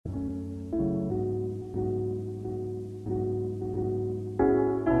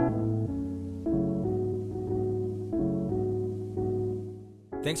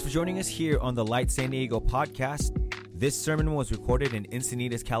Thanks for joining us here on the Light San Diego podcast. This sermon was recorded in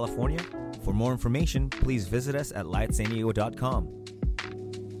Encinitas, California. For more information, please visit us at lightsandiego.com.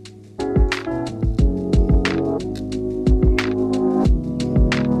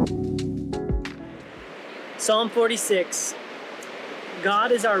 Psalm 46.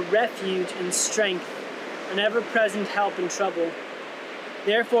 God is our refuge and strength, an ever-present help in trouble.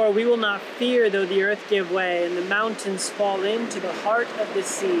 Therefore we will not fear though the earth give way and the mountains fall into the heart of the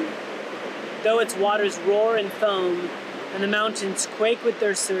sea. Though its waters roar and foam and the mountains quake with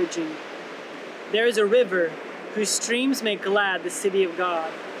their surging. There is a river whose streams make glad the city of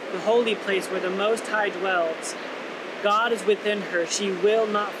God, the holy place where the Most High dwells. God is within her, she will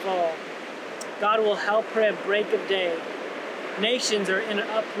not fall. God will help her at break of day. Nations are in an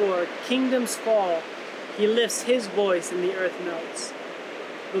uproar, kingdoms fall. He lifts his voice and the earth melts.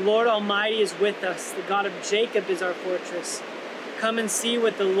 The Lord Almighty is with us. The God of Jacob is our fortress. Come and see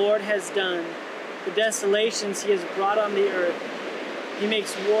what the Lord has done, the desolations he has brought on the earth. He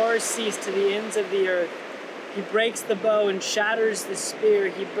makes wars cease to the ends of the earth. He breaks the bow and shatters the spear.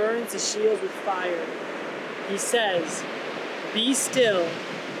 He burns the shields with fire. He says, "Be still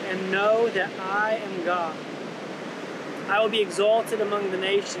and know that I am God. I will be exalted among the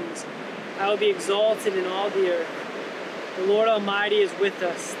nations. I will be exalted in all the earth. The Lord Almighty is with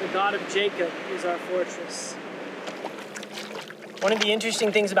us. The God of Jacob is our fortress." One of the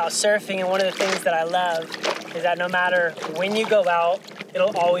interesting things about surfing, and one of the things that I love, is that no matter when you go out,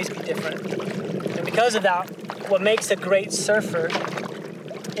 it'll always be different. And because of that, what makes a great surfer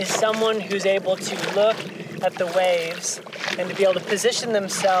is someone who's able to look at the waves and to be able to position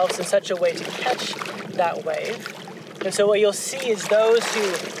themselves in such a way to catch that wave. And so what you'll see is those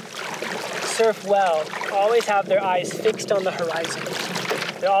who surf well always have their eyes fixed on the horizon.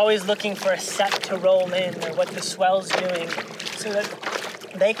 They're always looking for a set to roll in or what the swell's doing so that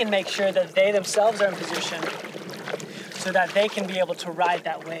they can make sure that they themselves are in position so that they can be able to ride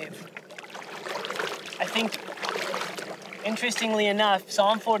that wave. I think, interestingly enough,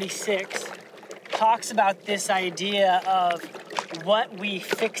 Psalm 46 talks about this idea of what we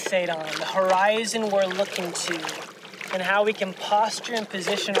fixate on, the horizon we're looking to, and how we can posture and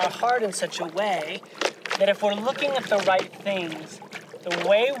position our heart in such a way that if we're looking at the right things, the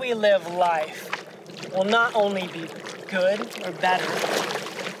way we live life will not only be good or better,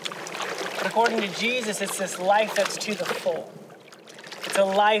 but according to Jesus, it's this life that's to the full. It's a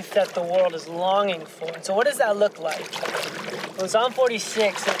life that the world is longing for. And so what does that look like? Well, in Psalm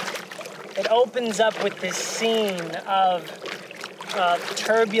 46, it opens up with this scene of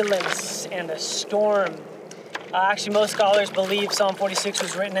turbulence and a storm. Actually, most scholars believe Psalm 46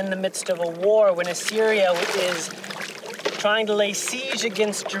 was written in the midst of a war when Assyria is trying to lay siege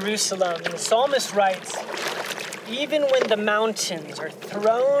against Jerusalem. And the psalmist writes, "Even when the mountains are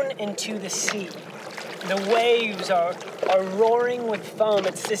thrown into the sea, the waves are roaring with foam."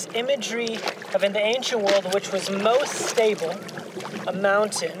 It's this imagery of, in the ancient world, which was most stable, a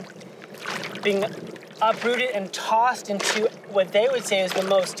mountain being uprooted and tossed into what they would say is the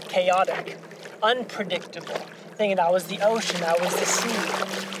most chaotic, unpredictable thing. That was the ocean, that was the sea.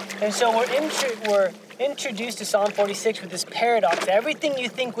 And so we're introduced to Psalm 46 with this paradox. Everything you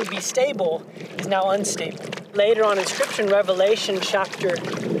think would be stable is now unstable. Later on in Scripture, in Revelation chapter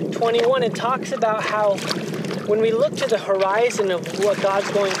 21, it talks about how when we look to the horizon of what God's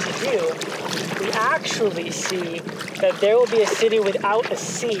going to do, we actually see that there will be a city without a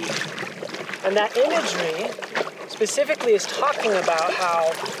sea. And that imagery specifically is talking about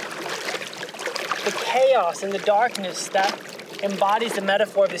how the chaos and the darkness that embodies the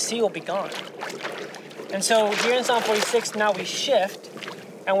metaphor of the sea will be gone. And so here in Psalm 46, now we shift,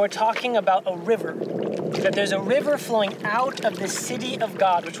 and we're talking about a river. That there's a river flowing out of the city of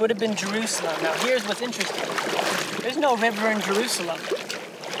God, which would have been Jerusalem. Now here's what's interesting. There's no river in Jerusalem.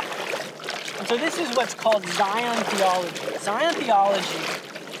 And so this is what's called Zion theology. Zion theology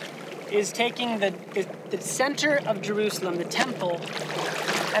is taking the center of Jerusalem, the temple,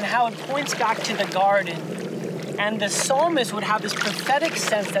 and how it points back to the garden. And the psalmist would have this prophetic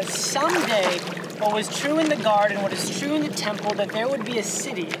sense that someday what was true in the garden, what is true in the temple, that there would be a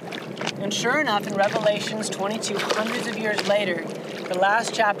city. And sure enough, in Revelations 22, hundreds of years later, the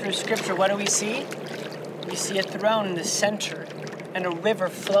last chapter of Scripture, what do we see? We see a throne in the center and a river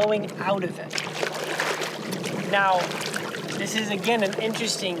flowing out of it. Now, this is again an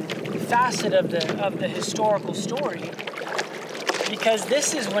interesting facet of the historical story, because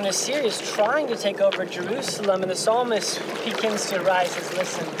this is when Assyria is trying to take over Jerusalem, and the psalmist begins to rise and says,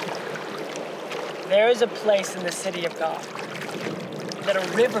 "Listen, there is a place in the city of God that a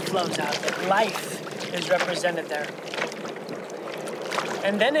river flows out of it. Life is represented there."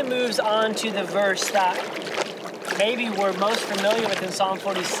 And then it moves on to the verse that maybe we're most familiar with in Psalm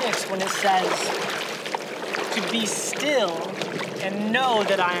 46 when it says, to be still and know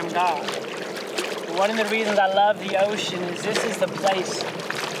that I am God. One of the reasons I love the ocean is this is the place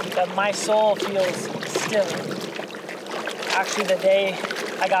that my soul feels still. Actually, the day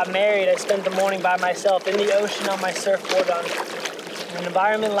I got married, I spent the morning by myself in the ocean on my surfboard on an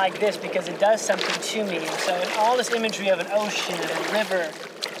environment like this because it does something to me. And so in all this imagery of an ocean and a river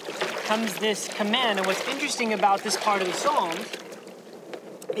comes this command. And what's interesting about this part of the Psalms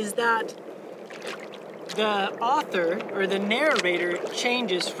is that the author or the narrator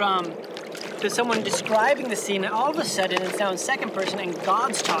changes from to someone describing the scene, and all of a sudden it sounds second person and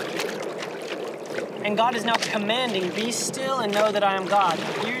God's talking. And God is now commanding, be still and know that I am God.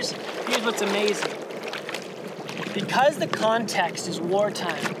 Here's what's amazing. Because the context is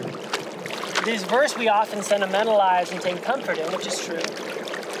wartime, this verse we often sentimentalize and take comfort in, which is true.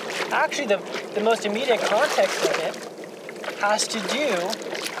 Actually, the most immediate context of it has to do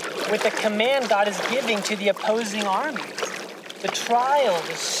with the command God is giving to the opposing armies. The trial,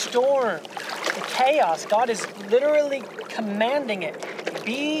 the storm, the chaos. God is literally commanding it.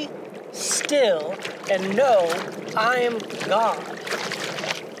 Be still and know I am God.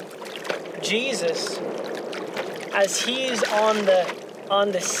 Jesus, as he's on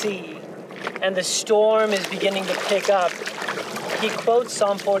the sea and the storm is beginning to pick up, he quotes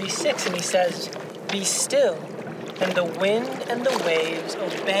Psalm 46 and he says, be still, and the wind and the waves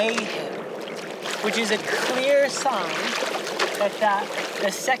obey him, which is a clear sign that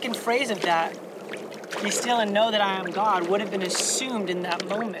the second phrase of that, be still and know that I am God, would have been assumed in that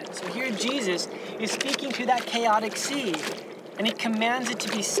moment. So here Jesus is speaking to that chaotic sea, and he commands it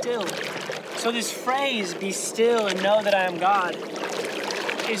to be still. So this phrase, be still and know that I am God,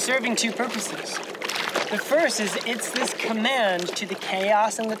 is serving two purposes. The first is it's this command to the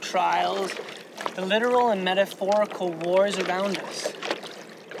chaos and the trials, the literal and metaphorical wars around us.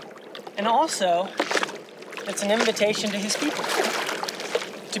 And also, it's an invitation to his people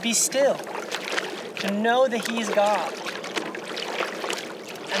to be still, to know that he is God.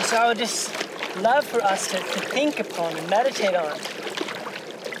 And so I would just love for us to think upon and meditate on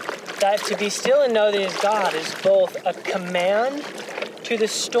that to be still and know that he is God is both a command to the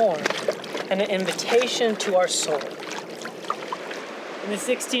storm and an invitation to our soul. In the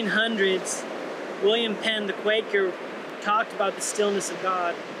 1600s, William Penn, the Quaker, talked about the stillness of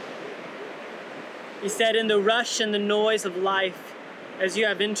God. He said, in the rush and the noise of life, as you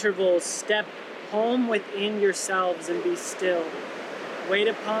have intervals, step home within yourselves and be still. Wait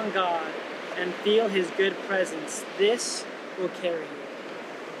upon God and feel his good presence. This will carry you.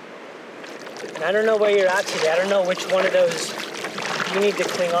 And I don't know where you're at today. I don't know which one of those you need to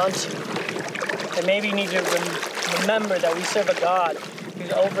cling on to. And maybe you need to remember that we serve a God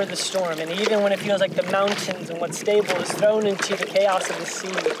who's over the storm. And even when it feels like the mountains and what's stable is thrown into the chaos of the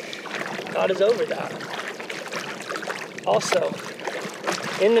sea, God is over that. Also,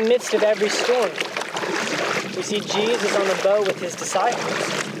 in the midst of every storm, we see Jesus on the boat with his disciples.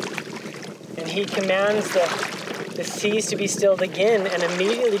 And he commands the seas to be stilled again and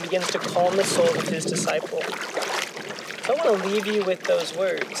immediately begins to calm the soul of his disciple. So I want to leave you with those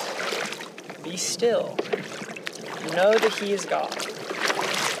words. Be still. Know that he is God.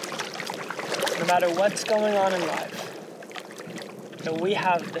 No matter what's going on in life, that we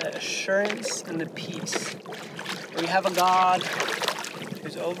have the assurance and the peace. We have a God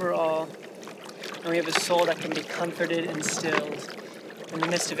who's over all, and we have a soul that can be comforted and stilled in the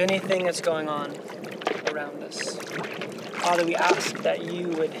midst of anything that's going on around us. Father, we ask that you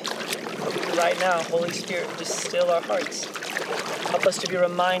would, right now, Holy Spirit, just still our hearts. Help us to be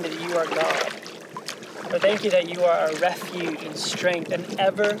reminded that you are God. Lord, thank you that you are our refuge and strength and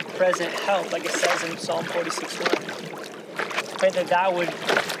ever-present help, like it says in Psalm 46:1. Pray that would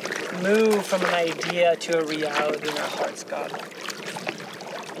move from an idea to a reality in our hearts, God.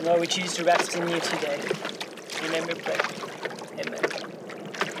 And Lord, we choose to rest in you today. In your name we pray. Amen.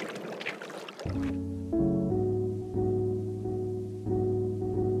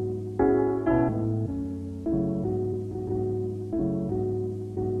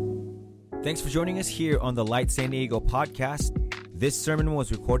 Thanks for joining us here on the Light San Diego podcast. This sermon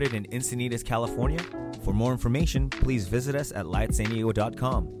was recorded in Encinitas, California. For more information, please visit us at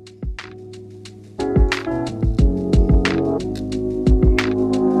lightsandiego.com.